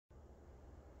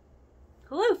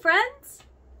Hello friends,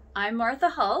 I'm Martha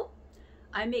Hull.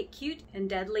 I make cute and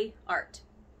deadly art.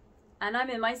 And I'm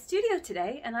in my studio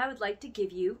today and I would like to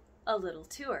give you a little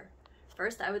tour.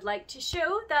 First, I would like to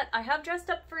show that I have dressed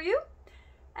up for you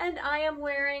and I am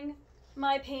wearing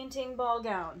my painting ball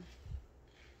gown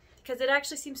because it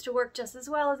actually seems to work just as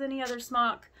well as any other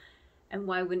smock, and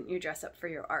why wouldn't you dress up for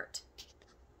your art?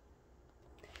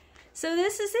 So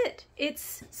this is it.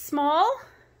 It's small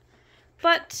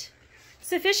but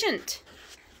sufficient.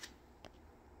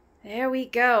 There we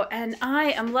go, and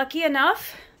I am lucky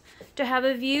enough to have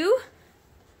a view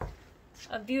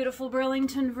of beautiful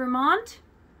Burlington, Vermont.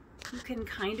 You can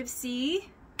kind of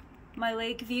see my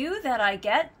lake view that I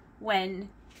get when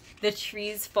the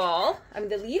trees fall,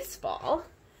 the leaves fall.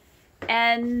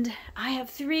 And I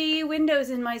have 3 windows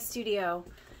in my studio.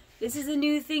 This is a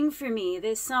new thing for me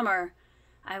this summer.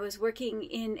 I was working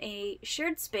in a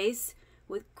shared space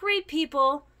with great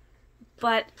people,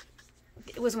 but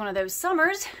it was one of those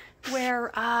summers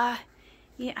where I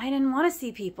didn't want to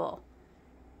see people.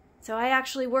 So I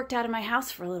actually worked out of my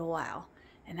house for a little while,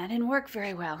 and that didn't work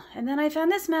very well. And then I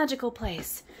found this magical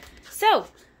place. So,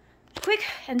 quick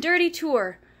and dirty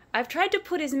tour. I've tried to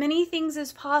put as many things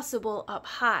as possible up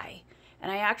high,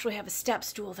 and I actually have a step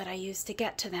stool that I use to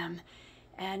get to them,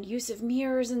 and use of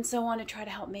mirrors and so on to try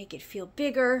to help make it feel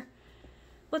bigger.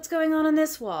 What's going on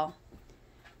this wall?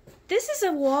 This is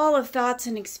a wall of thoughts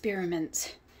and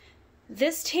experiments.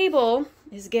 This table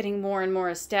is getting more and more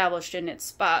established in its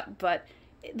spot, but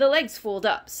the legs fold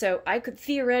up, so I could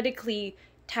theoretically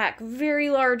tack very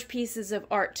large pieces of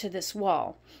art to this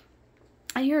wall.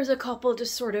 And here's a couple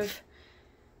just sort of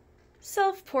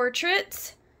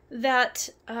self-portraits that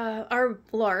are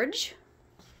large,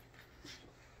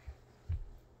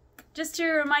 just to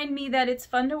remind me that it's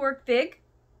fun to work big,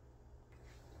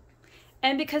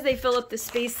 and because they fill up the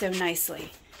space so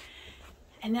nicely.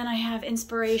 And then I have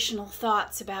inspirational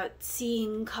thoughts about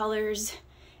seeing colors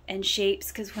and shapes,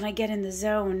 because when I get in the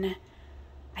zone,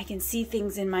 I can see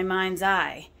things in my mind's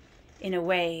eye in a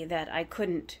way that I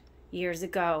couldn't years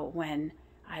ago when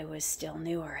I was still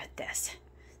newer at this.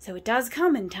 So it does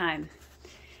come in time.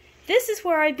 This is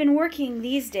where I've been working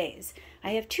these days.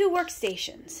 I have 2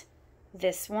 workstations.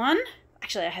 This one,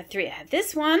 actually I have 3. I have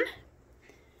this one.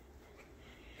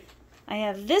 I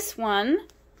have this one.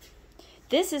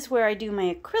 This is where I do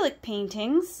my acrylic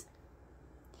paintings.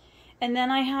 And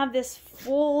then I have this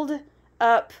fold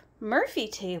up Murphy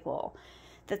table.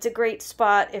 That's a great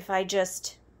spot if I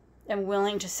just am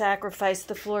willing to sacrifice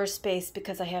the floor space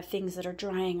because I have things that are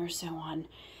drying or so on.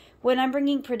 When I'm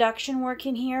bringing production work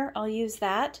in here, I'll use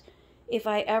that. If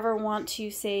I ever want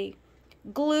to, say,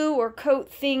 glue or coat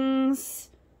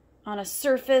things on a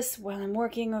surface while I'm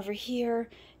working over here,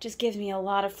 it just gives me a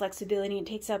lot of flexibility and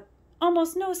takes up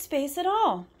almost no space at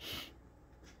all.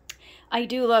 I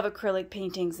do love acrylic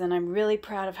paintings and I'm really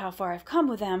proud of how far I've come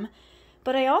with them,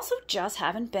 but I also just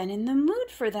haven't been in the mood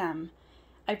for them.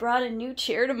 I brought a new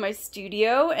chair to my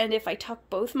studio, and if I tuck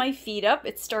both my feet up,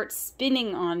 it starts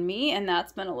spinning on me, and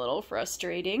that's been a little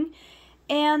frustrating.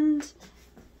 And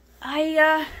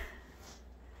I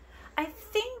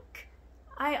think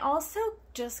I also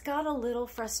just got a little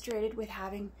frustrated with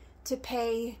having to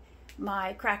pay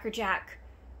my crackerjack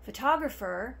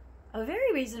photographer a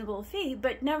very reasonable fee,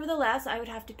 but nevertheless I would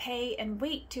have to pay and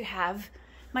wait to have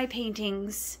my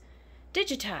paintings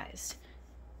digitized.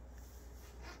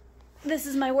 This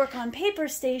is my work on paper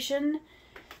station,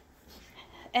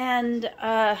 and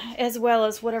as well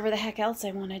as whatever the heck else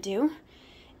I want to do.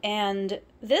 And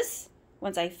this,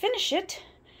 once I finish it,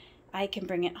 I can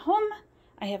bring it home.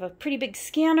 I have a pretty big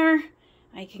scanner.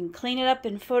 I can clean it up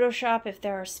in Photoshop if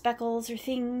there are speckles or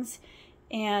things,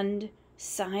 and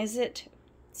size it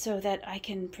so that I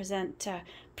can present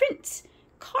prints,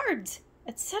 cards,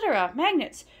 etc.,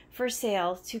 magnets for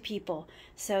sale to people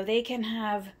so they can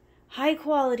have high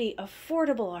quality,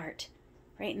 affordable art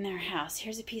right in their house.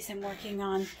 Here's a piece I'm working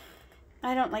on.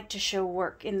 I don't like to show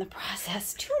work in the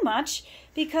process too much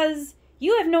because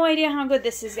you have no idea how good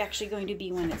this is actually going to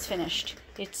be when it's finished.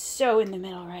 It's so in the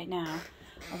middle right now,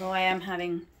 although I am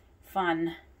having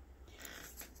fun.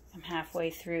 I'm halfway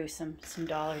through some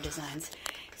dollar designs.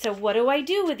 So what do I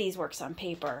do with these works on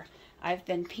paper? I've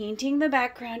been painting the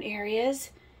background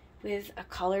areas with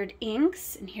colored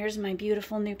inks, and here's my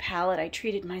beautiful new palette. I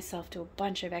treated myself to a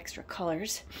bunch of extra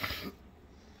colors.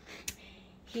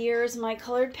 Here's my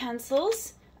colored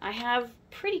pencils. I have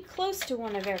pretty close to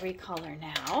one of every color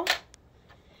now.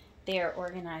 They are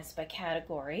organized by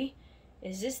category.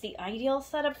 Is this the ideal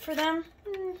setup for them?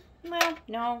 Well,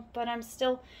 no, but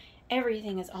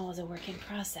everything is always a work in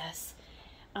process.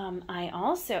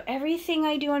 Everything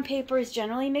I do on paper is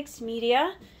generally mixed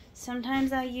media,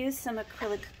 Sometimes I use some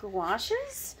acrylic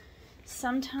gouaches.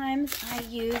 Sometimes I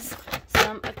use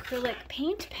some acrylic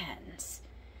paint pens.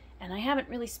 And I haven't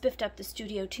really spiffed up the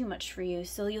studio too much for you,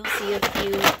 so you'll see a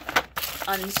few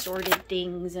unsorted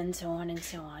things and so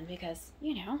on, because,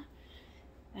 you know,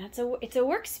 it's a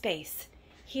workspace.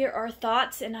 Here are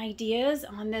thoughts and ideas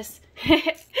on this.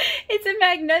 It's a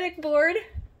magnetic board,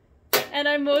 and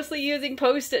I'm mostly using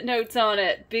Post-it notes on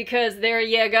it because there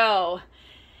you go.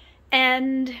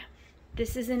 And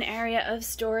this is an area of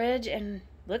storage, and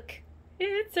look,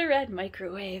 it's a red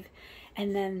microwave.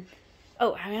 And then,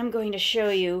 oh, I am going to show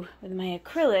you with my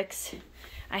acrylics,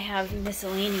 I have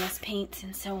miscellaneous paints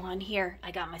and so on here.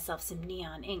 I got myself some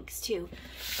neon inks too.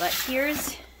 But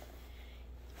here's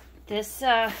this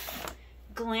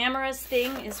glamorous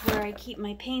thing is where I keep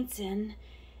my paints in,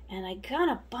 and I got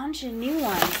a bunch of new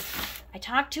ones. I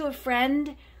talked to a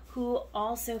friend who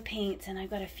also paints, and I've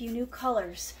got a few new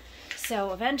colors.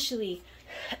 So eventually,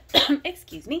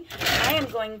 excuse me, I am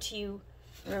going to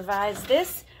revise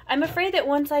this. I'm afraid that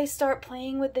once I start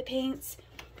playing with the paints,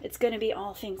 it's going to be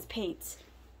all things paints.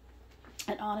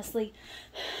 And honestly,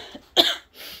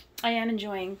 I am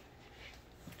enjoying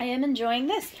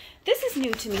this. This is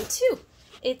new to me too.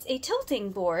 It's a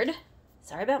tilting board.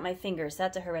 Sorry about my fingers,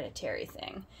 that's a hereditary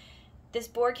thing. This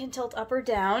board can tilt up or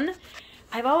down.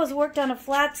 I've always worked on a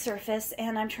flat surface,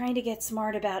 and I'm trying to get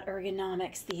smart about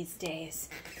ergonomics these days.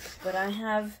 But I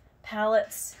have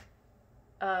palettes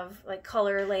of like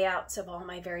color layouts of all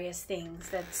my various things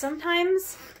that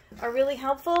sometimes are really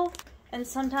helpful, and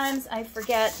sometimes I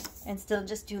forget and still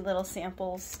just do little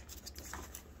samples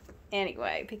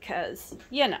anyway, because,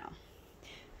 you know,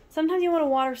 sometimes you want to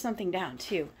water something down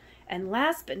too. And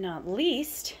last but not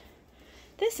least,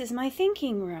 this is my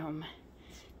thinking room.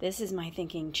 This is my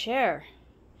thinking chair.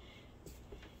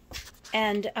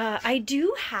 And I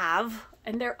do have,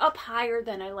 and they're up higher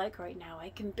than I like right now. I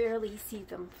can barely see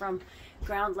them from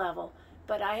ground level.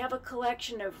 But I have a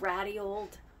collection of ratty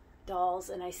old dolls,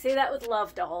 and I say that with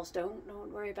love, dolls. Don't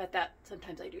worry about that.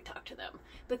 Sometimes I do talk to them.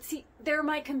 But see, they're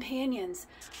my companions.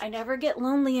 I never get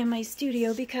lonely in my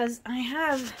studio because I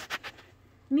have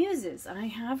muses. I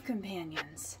have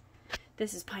companions.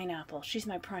 This is Pineapple. She's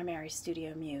my primary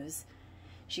studio muse.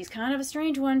 She's kind of a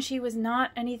strange one. She was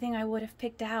not anything I would have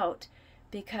picked out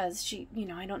because she, you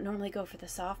know, I don't normally go for the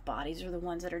soft bodies or the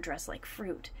ones that are dressed like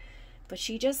fruit. But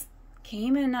she just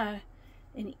came in an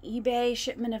eBay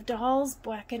shipment of dolls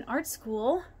back in art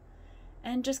school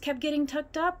and just kept getting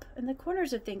tucked up in the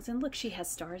corners of things. And look, she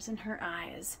has stars in her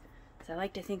eyes. So I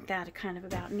like to think that kind of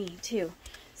about me too.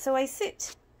 So I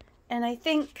sit and I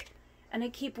think, and I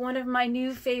keep one of my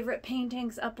new favorite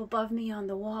paintings up above me on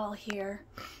the wall here.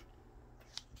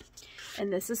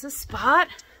 And this is a spot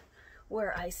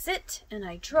where I sit and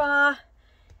I draw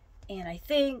and I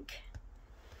think,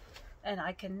 and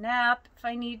I can nap if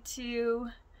I need to.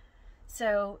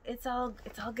 So it's all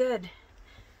good.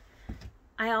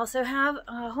 I also have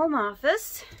a home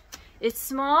office. It's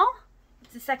small.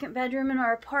 It's the second bedroom in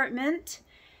our apartment,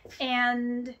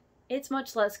 and it's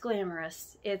much less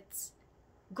glamorous. It's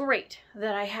great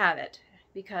that I have it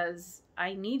because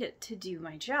I need it to do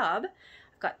my job.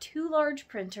 I've got 2 large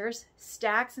printers,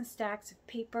 stacks and stacks of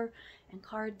paper and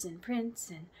cards and prints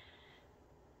and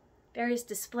various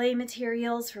display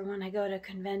materials for when I go to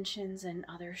conventions and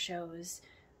other shows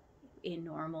in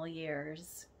normal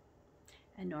years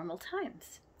and normal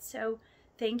times. So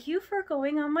thank you for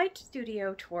going on my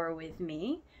studio tour with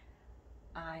me.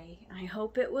 I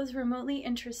hope it was remotely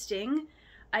interesting.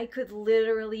 I could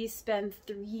literally spend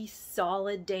 3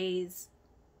 solid days,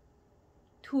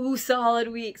 2 solid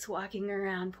weeks walking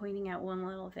around pointing out one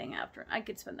little thing after. I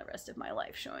could spend the rest of my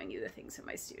life showing you the things in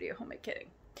my studio. Who am I kidding?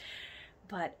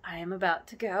 But I am about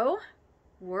to go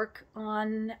work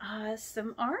on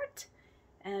some art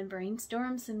and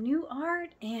brainstorm some new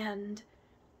art and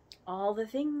all the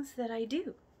things that I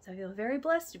do. So I feel very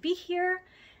blessed to be here,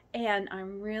 and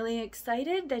I'm really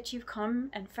excited that you've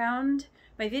come and found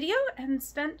my video and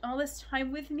spent all this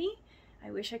time with me.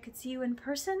 I wish I could see you in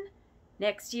person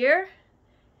next year.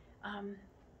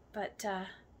 But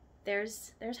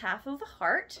there's half of a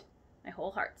heart. My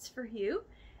whole heart's for you.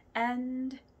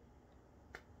 And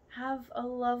have a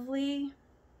lovely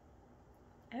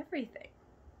everything.